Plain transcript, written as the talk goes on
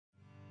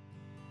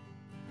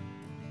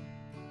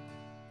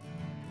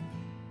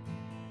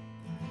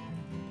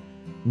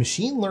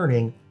Machine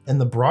learning and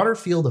the broader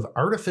field of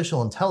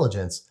artificial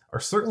intelligence are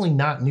certainly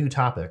not new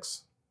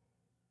topics.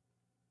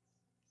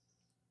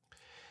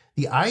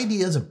 The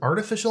ideas of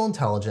artificial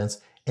intelligence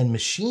and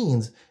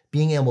machines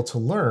being able to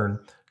learn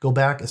go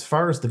back as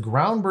far as the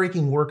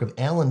groundbreaking work of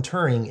Alan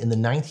Turing in the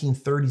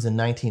 1930s and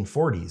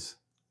 1940s.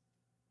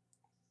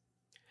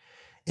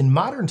 In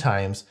modern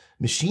times,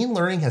 machine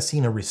learning has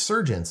seen a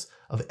resurgence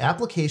of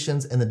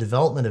applications and the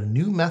development of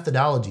new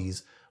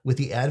methodologies with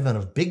the advent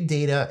of big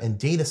data and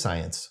data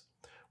science,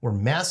 where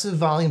massive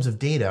volumes of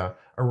data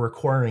are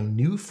requiring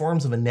new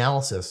forms of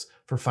analysis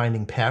for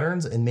finding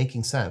patterns and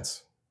making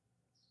sense.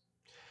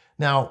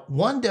 Now,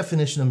 one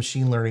definition of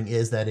machine learning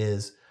is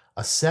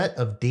a set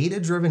of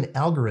data-driven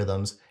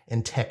algorithms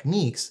and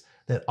techniques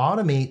that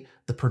automate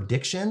the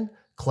prediction,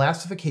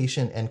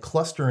 classification, and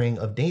clustering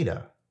of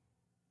data.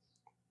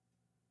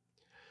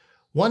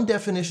 One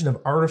definition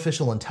of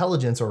artificial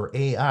intelligence, or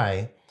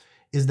AI,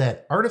 is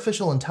that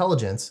artificial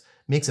intelligence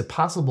makes it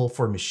possible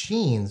for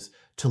machines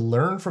to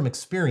learn from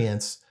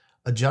experience,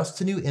 adjust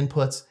to new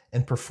inputs,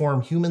 and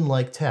perform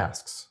human-like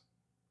tasks.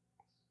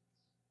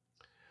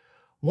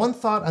 One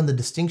thought on the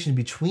distinction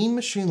between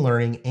machine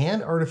learning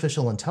and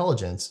artificial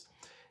intelligence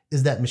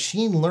is that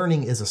machine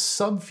learning is a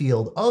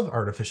subfield of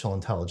artificial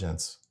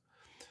intelligence.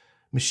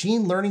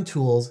 Machine learning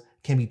tools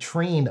can be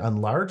trained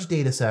on large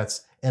data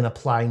sets and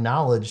apply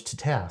knowledge to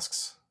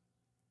tasks.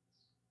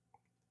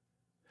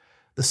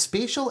 The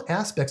spatial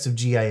aspects of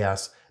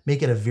GIS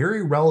make it a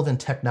very relevant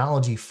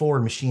technology for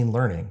machine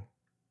learning.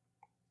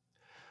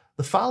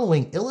 The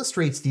following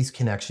illustrates these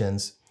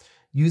connections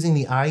using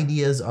the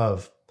ideas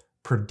of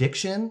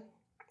prediction,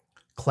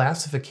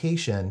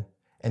 classification,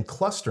 and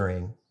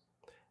clustering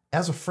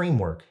as a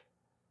framework.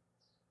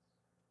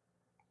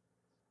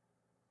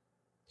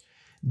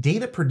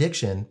 Data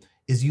prediction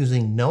is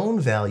using known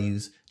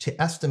values to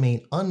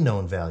estimate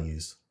unknown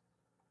values.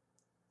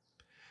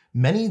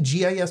 Many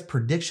GIS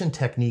prediction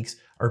techniques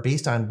are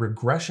based on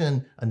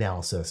regression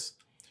analysis,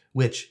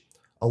 which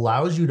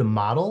allows you to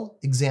model,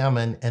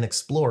 examine, and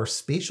explore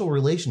spatial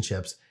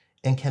relationships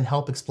and can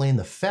help explain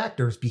the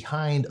factors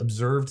behind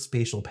observed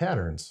spatial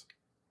patterns.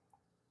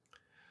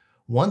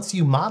 Once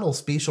you model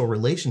spatial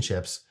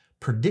relationships,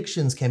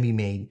 predictions can be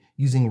made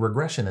using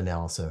regression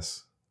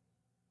analysis.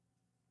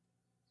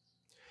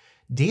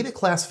 Data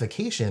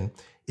classification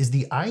is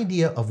the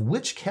idea of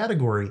which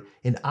category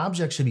an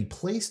object should be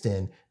placed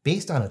in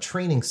based on a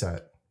training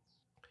set.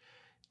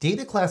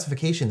 Data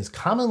classification is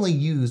commonly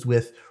used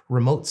with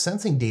remote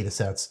sensing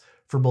datasets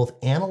for both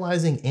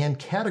analyzing and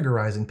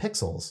categorizing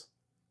pixels.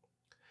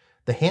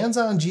 The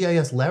hands-on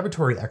GIS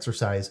laboratory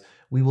exercise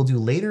we will do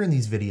later in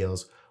these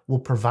videos will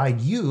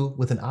provide you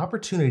with an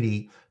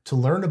opportunity to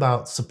learn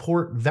about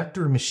support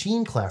vector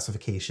machine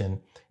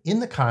classification in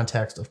the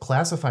context of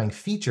classifying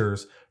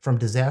features from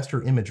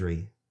disaster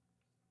imagery.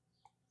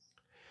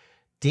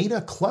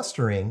 Data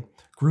clustering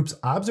groups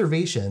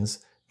observations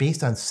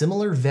based on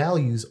similar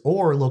values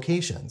or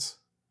locations.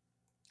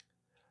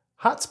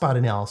 Hotspot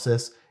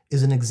analysis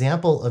is an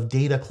example of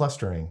data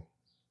clustering.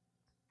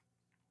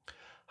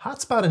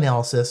 Hotspot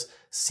analysis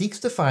seeks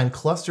to find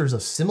clusters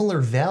of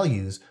similar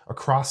values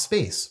across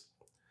space,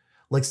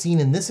 like seen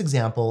in this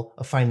example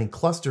of finding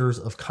clusters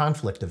of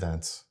conflict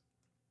events.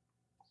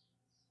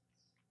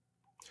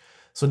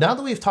 So now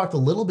that we've talked a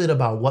little bit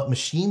about what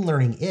machine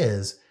learning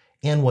is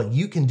and what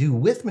you can do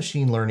with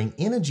machine learning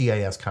in a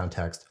GIS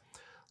context,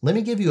 let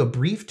me give you a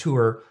brief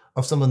tour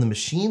of some of the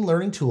machine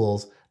learning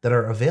tools that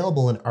are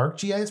available in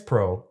ArcGIS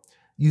Pro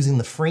using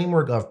the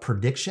framework of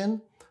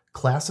prediction,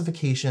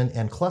 classification,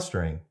 and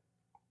clustering.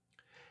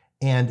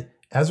 And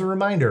as a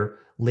reminder,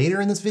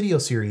 later in this video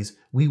series,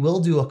 we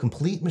will do a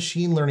complete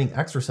machine learning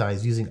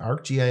exercise using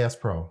ArcGIS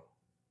Pro.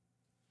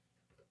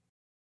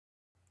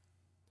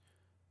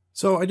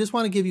 So I just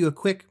want to give you a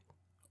quick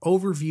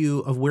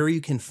overview of where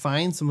you can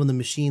find some of the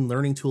machine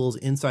learning tools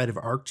inside of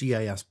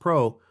ArcGIS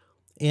Pro.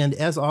 And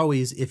as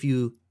always, if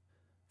you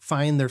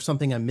find there's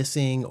something I'm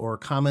missing or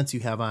comments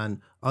you have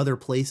on other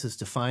places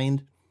to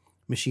find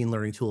machine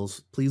learning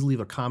tools, please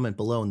leave a comment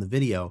below in the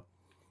video.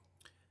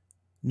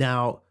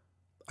 Now,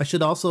 I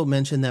should also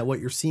mention that what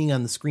you're seeing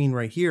on the screen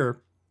right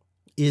here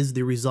is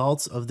the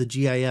results of the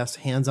GIS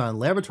hands-on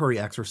laboratory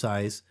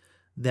exercise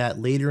that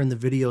later in the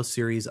video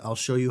series, I'll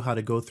show you how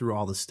to go through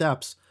all the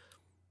steps.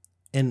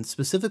 And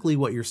specifically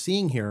what you're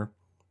seeing here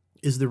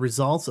is the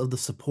results of the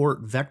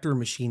support vector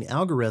machine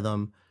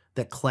algorithm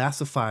that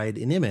classified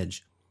an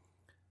image.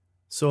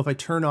 So if I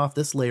turn off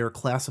this layer,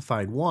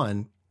 classified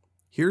 1,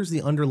 here's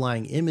the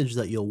underlying image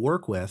that you'll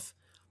work with.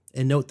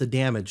 And note the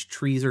damage.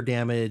 Trees are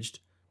damaged,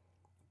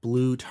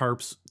 blue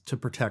tarps to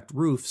protect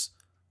roofs.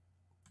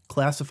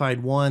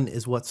 Classified 1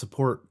 is what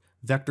support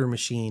vector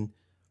machine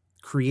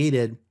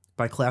created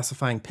by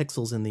classifying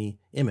pixels in the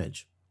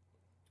image.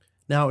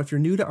 Now, if you're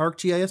new to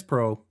ArcGIS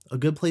Pro, a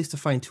good place to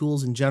find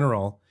tools in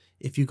general,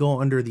 if you go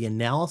under the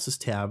Analysis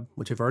tab,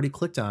 which I've already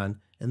clicked on,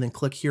 and then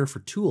click here for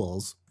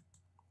Tools,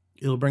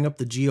 it'll bring up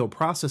the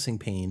Geoprocessing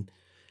pane,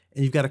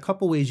 and you've got a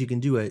couple ways you can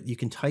do it. You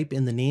can type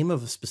in the name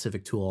of a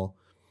specific tool,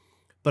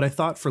 but I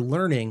thought for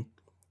learning,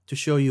 to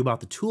show you about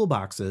the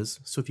toolboxes.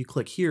 So if you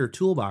click here,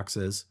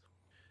 toolboxes,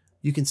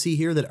 you can see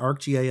here that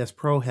ArcGIS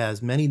Pro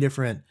has many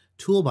different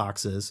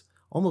toolboxes,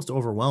 almost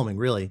overwhelming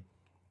really.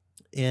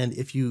 And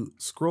if you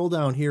scroll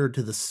down here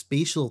to the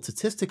spatial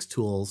statistics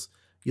tools,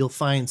 you'll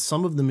find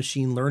some of the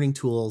machine learning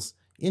tools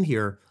in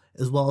here,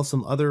 as well as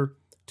some other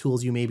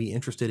tools you may be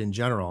interested in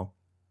general.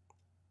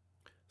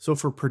 So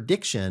for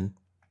prediction,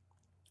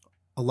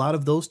 a lot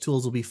of those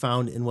tools will be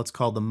found in what's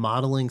called the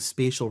Modeling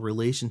Spatial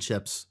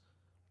Relationships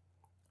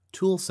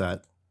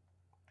toolset.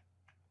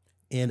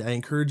 And I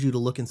encourage you to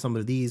look in some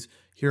of these.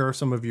 Here are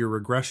some of your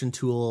regression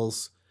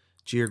tools,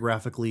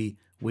 geographically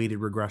weighted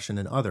regression,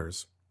 and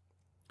others.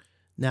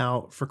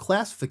 Now, for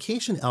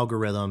classification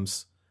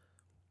algorithms,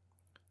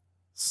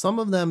 some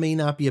of them may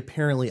not be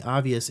apparently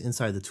obvious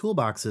inside the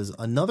toolboxes.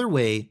 Another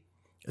way,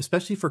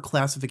 especially for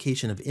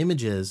classification of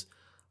images,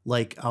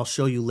 like I'll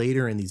show you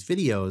later in these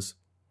videos,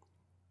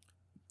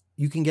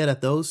 you can get at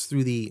those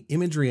through the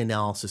imagery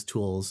analysis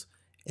tools.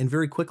 And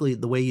very quickly,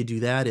 the way you do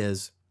that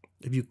is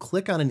if you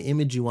click on an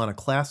image you want to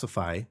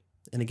classify,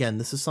 and again,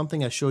 this is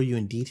something I show you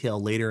in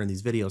detail later in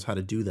these videos how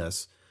to do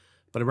this,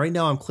 but right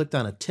now I'm clicked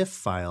on a TIFF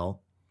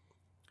file.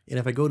 And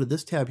if I go to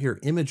this tab here,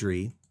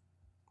 imagery,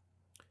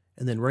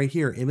 and then right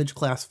here, image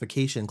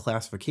classification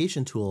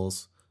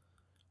tools,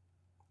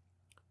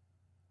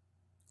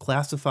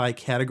 classify,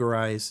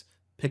 categorize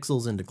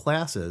pixels into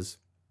classes,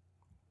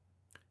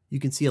 you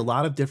can see a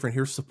lot of different,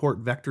 here's support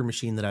vector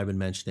machine that I've been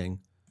mentioning,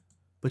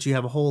 but you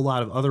have a whole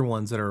lot of other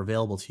ones that are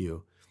available to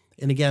you.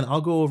 And again,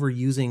 I'll go over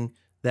using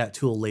that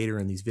tool later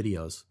in these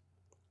videos.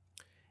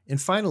 And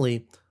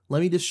finally, let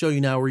me just show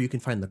you now where you can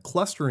find the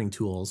clustering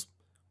tools.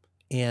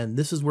 And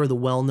this is where the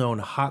well-known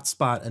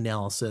hotspot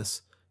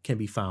analysis can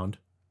be found.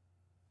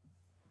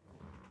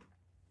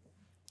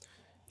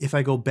 If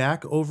I go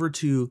back over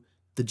to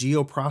the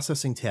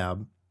geoprocessing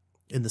tab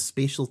in the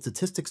spatial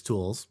statistics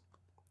tools,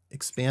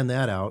 expand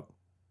that out,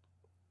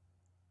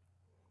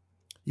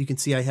 you can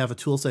see I have a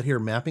tool set here,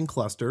 mapping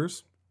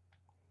clusters,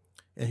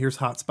 and here's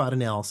hotspot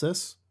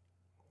analysis.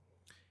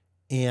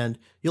 And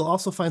you'll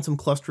also find some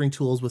clustering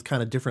tools with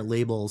kind of different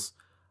labels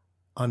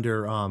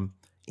under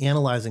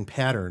analyzing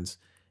patterns.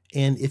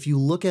 And if you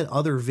look at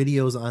other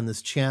videos on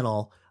this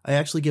channel, I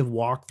actually give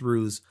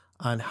walkthroughs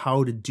on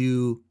how to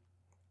do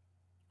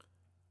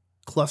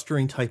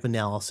clustering type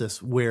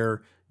analysis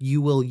where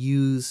you will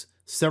use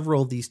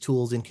several of these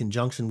tools in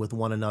conjunction with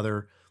one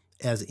another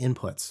as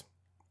inputs.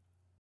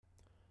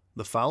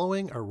 The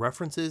following are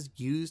references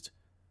used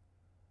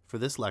for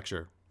this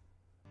lecture.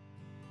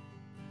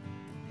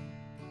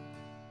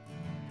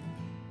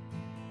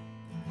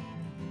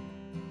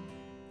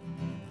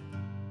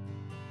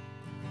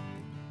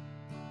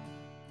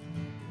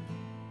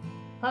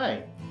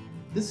 Hi,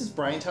 this is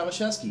Brian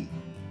Tomaszewski.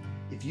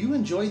 If you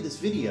enjoyed this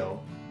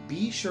video,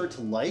 be sure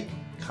to like,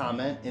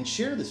 comment, and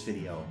share this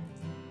video.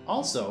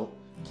 Also,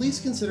 please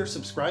consider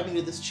subscribing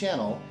to this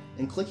channel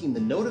and clicking the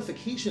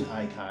notification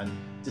icon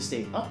to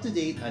stay up to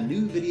date on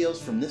new videos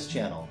from this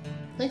channel.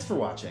 Thanks for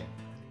watching.